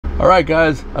Alright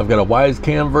guys, I've got a Wyze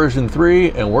Cam version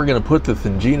 3 and we're going to put the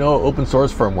Thingino open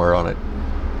source firmware on it.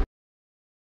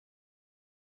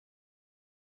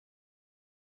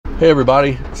 Hey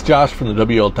everybody, it's Josh from the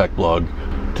WL Tech blog.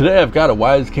 Today I've got a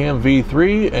Wyze Cam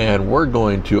V3 and we're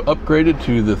going to upgrade it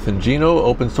to the Thingino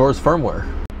open source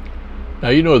firmware. Now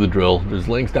you know the drill, there's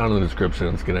links down in the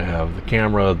description. It's going to have the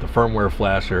camera, the firmware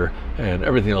flasher, and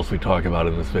everything else we talk about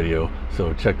in this video,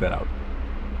 so check that out.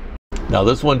 Now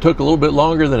this one took a little bit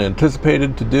longer than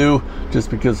anticipated to do just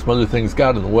because some other things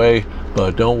got in the way,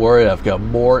 but don't worry, I've got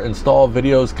more install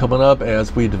videos coming up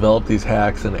as we develop these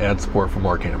hacks and add support for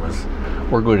more cameras.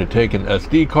 We're going to take an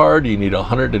SD card. You need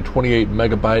 128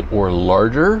 megabyte or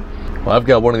larger. Well, I've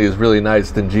got one of these really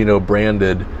nice Thingino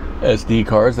branded SD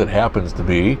cards that happens to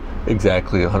be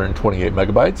exactly 128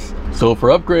 megabytes. So for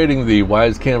upgrading the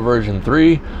Wyze Cam version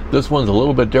 3, this one's a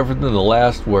little bit different than the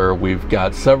last, where we've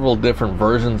got several different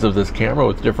versions of this camera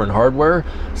with different hardware.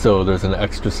 So there's an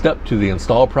extra step to the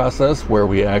install process where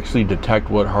we actually detect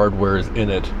what hardware is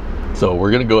in it. So we're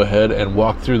going to go ahead and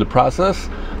walk through the process.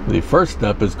 The first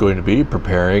step is going to be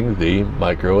preparing the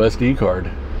micro SD card.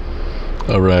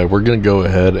 All right, we're going to go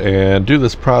ahead and do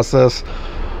this process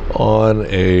on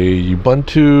a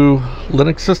Ubuntu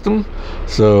Linux system.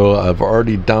 So I've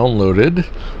already downloaded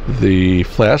the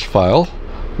flash file,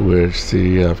 which,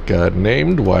 see, I've got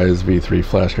named Wyze V3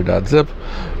 flasher.zip,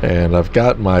 and I've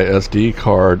got my SD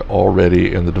card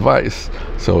already in the device.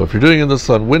 So if you're doing this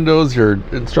on Windows, your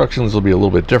instructions will be a little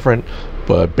bit different,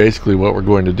 but basically what we're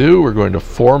going to do, we're going to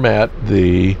format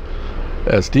the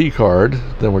SD card,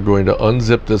 then we're going to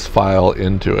unzip this file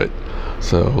into it.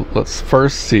 So let's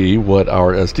first see what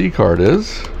our SD card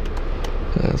is.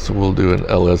 So we'll do an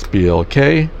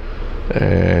LSBLK,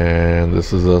 and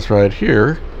this is us right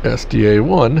here,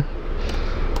 SDA1.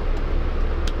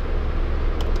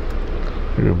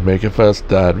 We do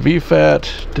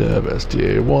makefs.vfat deb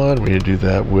SDA1. We need to do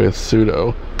that with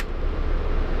sudo.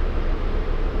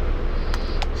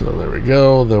 So there we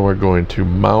go. Then we're going to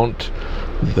mount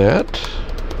that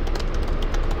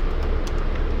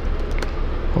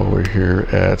over here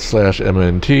at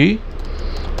 /mnt.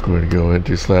 I'm going to go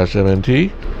into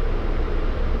 /mnt.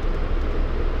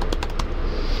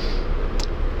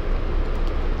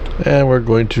 And we're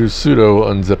going to sudo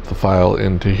unzip the file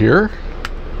into here.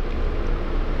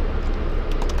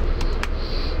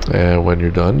 And when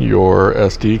you're done, your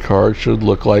SD card should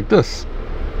look like this.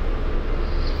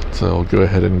 So go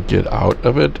ahead and get out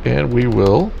of it and we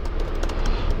will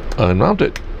unmount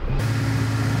it.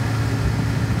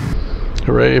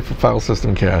 Hooray for file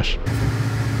system cache.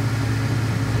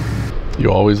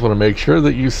 You always want to make sure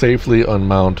that you safely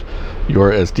unmount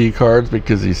your SD cards,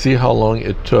 because you see how long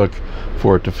it took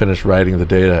for it to finish writing the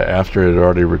data after it had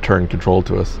already returned control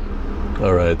to us.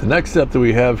 Alright, the next step that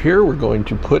we have here, we're going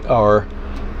to put our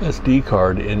SD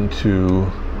card into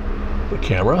the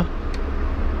camera.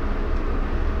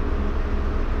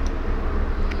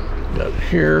 Got it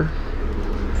here.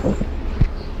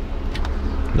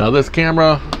 Now this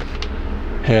camera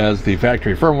has the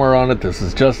factory firmware on it. This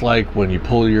is just like when you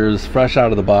pull yours fresh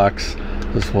out of the box.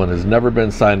 This one has never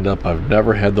been signed up. I've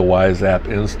never had the Wyze app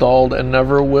installed and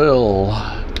never will.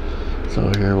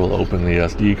 So here we'll open the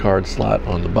SD card slot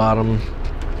on the bottom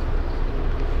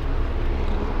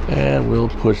and we'll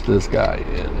push this guy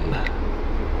in.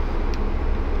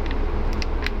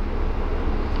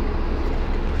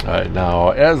 Alright,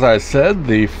 now as I said,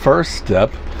 the first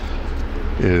step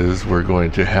is we're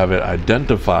going to have it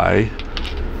identify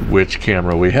which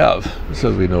camera we have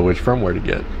so we know which firmware to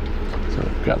get. So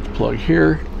I've got the plug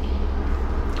here.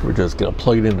 We're just going to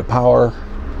plug it into power,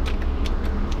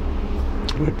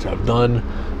 which I've done,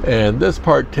 and this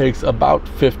part takes about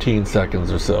 15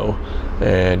 seconds or so.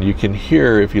 And you can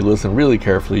hear, if you listen really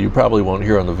carefully, you probably won't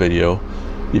hear on the video,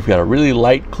 you've got a really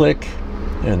light click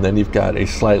and then you've got a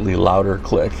slightly louder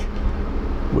click,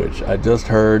 which I just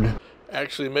heard.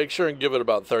 Actually, make sure and give it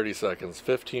about 30 seconds.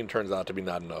 15 turns out to be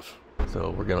not enough.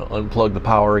 So we're going to unplug the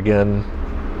power again.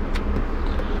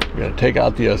 We're going to take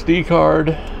out the SD card.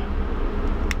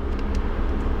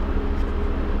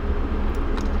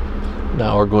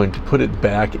 Now we're going to put it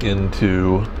back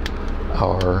into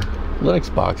our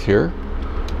Linux box here.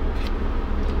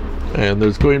 And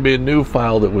there's going to be a new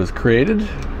file that was created.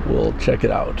 We'll check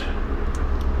it out.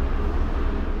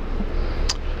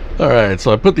 Alright,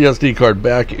 so I put the SD card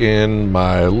back in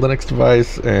my Linux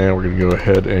device and we're going to go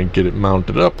ahead and get it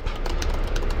mounted up.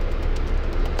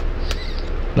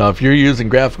 Now if you're using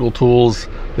graphical tools,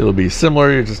 it'll be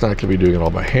similar. You're just not going to be doing it all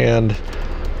by hand,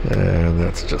 and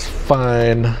that's just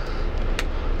fine.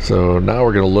 So now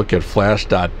we're going to look at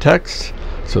flash.txt.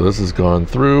 So this has gone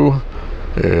through.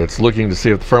 It's looking to see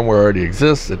if the firmware already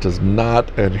exists. It does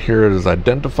not, and here it is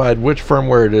identified which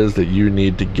firmware it is that you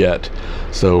need to get.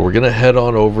 So we're going to head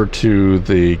on over to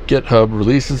the GitHub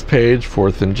releases page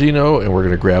for Thingino, and we're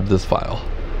going to grab this file.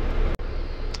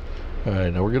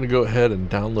 Alright, now we're going to go ahead and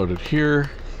download it here.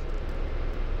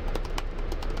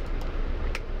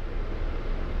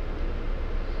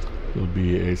 It'll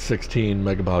be a 16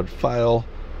 megabyte file.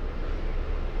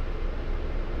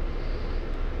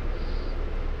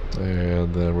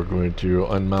 And then we're going to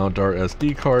unmount our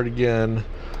SD card again.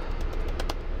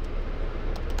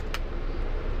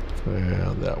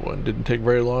 And that one didn't take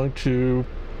very long to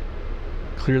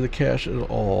clear the cache at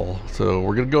all. So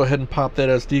we're going to go ahead and pop that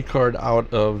SD card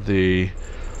out of the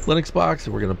Linux box,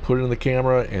 and we're going to put it in the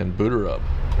camera and boot her up.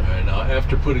 Alright, now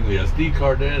after putting the SD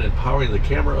card in and powering the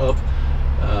camera up,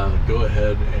 go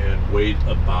ahead and wait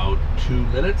about 2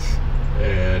 minutes.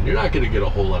 And you're not going to get a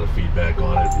whole lot of feedback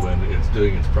on it when it's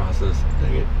doing its process.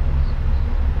 Dang it.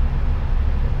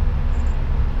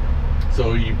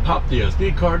 So you pop the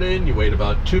SD card in, you wait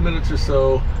about 2 minutes or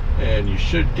so, and you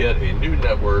should get a new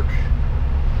network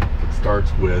that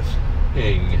starts with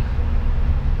ing.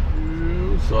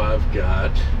 So I've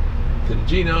got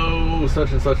Thingino,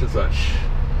 such and such and such.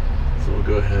 So we'll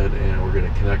go ahead and we're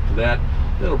going to connect to that.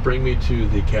 That'll bring me to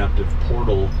the captive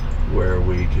portal where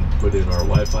we can put in our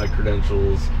Wi-Fi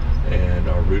credentials and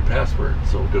our root password.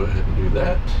 So we'll go ahead and do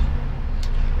that.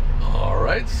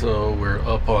 Alright, so we're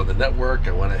up on the network.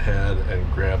 I went ahead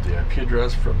and grabbed the IP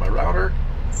address from my router.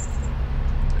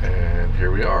 And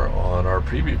here we are on our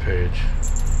preview page.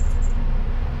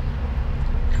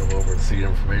 Come over and see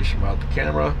information about the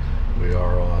camera. We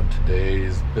are on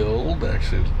today's build,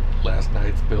 actually last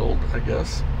night's build, I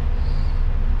guess.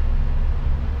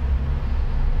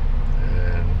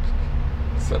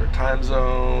 Set our time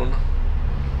zone,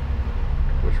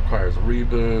 which requires a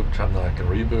reboot, which I'm not going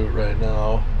to reboot right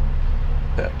now.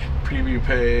 Back to the preview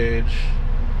page.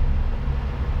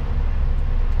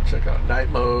 Check out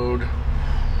night mode.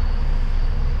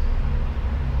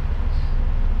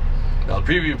 Now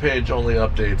the preview page only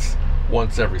updates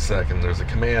once every second. There's a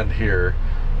command here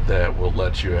that will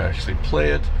let you actually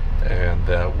play it, and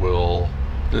that will,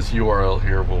 this URL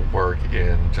here will work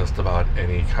in just about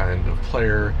any kind of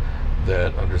player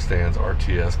that understands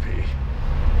RTSP.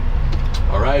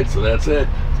 Alright, so that's it.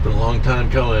 It's been a long time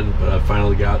coming, but I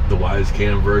finally got the Wyze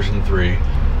Cam version 3.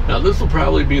 Now this will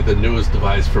probably be the newest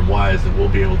device from Wyze that we'll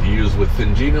be able to use with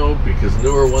Thingino, because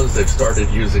newer ones they've started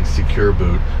using Secure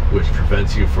Boot, which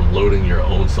prevents you from loading your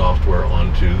own software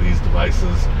onto these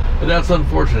devices. And that's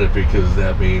unfortunate, because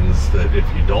that means that if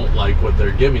you don't like what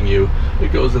they're giving you,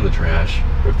 it goes in the trash.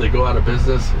 Or if they go out of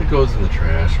business, it goes in the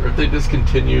trash. Or if they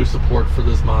discontinue support for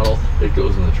this model, it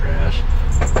goes in the trash.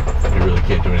 And you really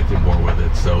can't do anything more with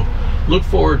it. So look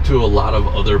forward to a lot of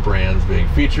other brands being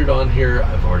featured on here.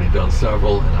 I've already done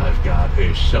several, and I've got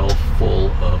a shelf full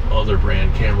of other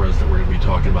brand cameras that we're going to be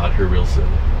talking about here real soon.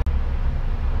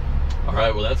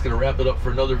 Alright, well that's going to wrap it up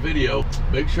for another video.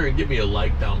 Make sure and give me a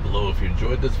like down below if you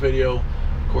enjoyed this video.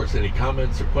 Of course, any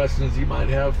comments or questions you might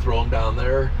have, throw them down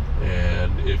there.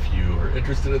 And if you are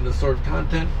interested in this sort of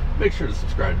content, make sure to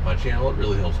subscribe to my channel. It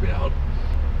really helps me out.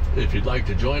 If you'd like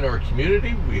to join our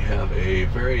community, we have a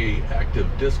very active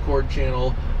Discord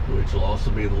channel, which will also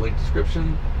be in the link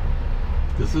description.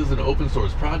 This is an open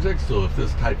source project, so if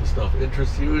this type of stuff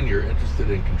interests you and you're interested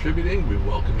in contributing, we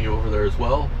welcome you over there as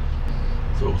well.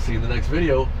 So we'll see you in the next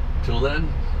video. Till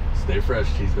then, stay fresh,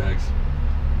 cheese bags.